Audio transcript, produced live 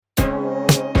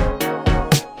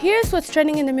Here's what's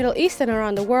trending in the Middle East and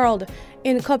around the world.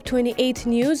 In COP28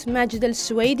 news, Majid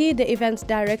Al-Suwaidi, the event's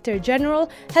Director General,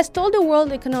 has told the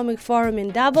World Economic Forum in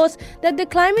Davos that the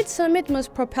climate summit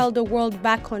must propel the world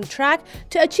back on track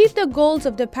to achieve the goals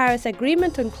of the Paris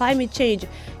Agreement on climate change.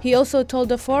 He also told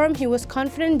the forum he was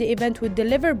confident the event would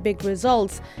deliver big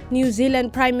results. New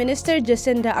Zealand Prime Minister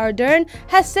Jacinda Ardern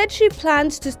has said she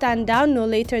plans to stand down no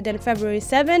later than February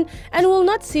 7 and will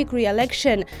not seek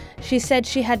re-election. She said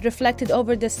she had reflected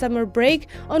over the summer break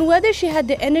on whether she had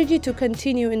the energy to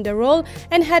continue in the role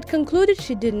and had concluded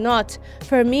she did not.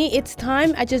 "For me, it's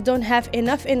time. I just don't have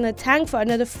enough in the tank for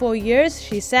another 4 years,"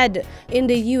 she said. In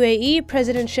the UAE,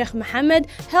 President Sheikh Mohammed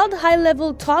held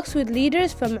high-level talks with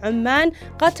leaders from Oman,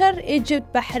 Qatar,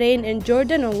 Egypt, Bahrain, and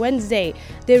Jordan on Wednesday.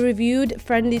 They reviewed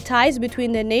friendly ties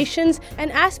between the nations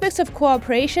and aspects of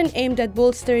cooperation aimed at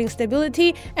bolstering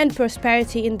stability and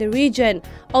prosperity in the region.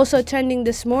 Also trending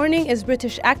this morning is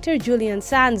British actor Julian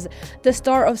Sands. The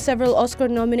star of several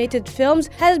Oscar-nominated films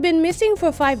has been missing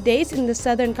for 5 days in the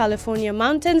Southern California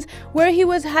mountains, where he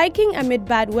was hiking amid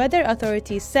bad weather,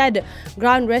 authorities said.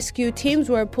 Ground rescue teams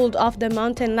were pulled off the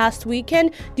mountain last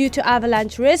weekend due to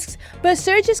avalanche risks, but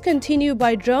searches continue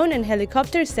by drone and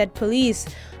helicopter, said police.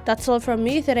 That's all from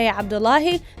me, Thiraya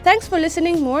Abdullahi. Thanks for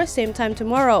listening. More same time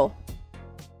tomorrow.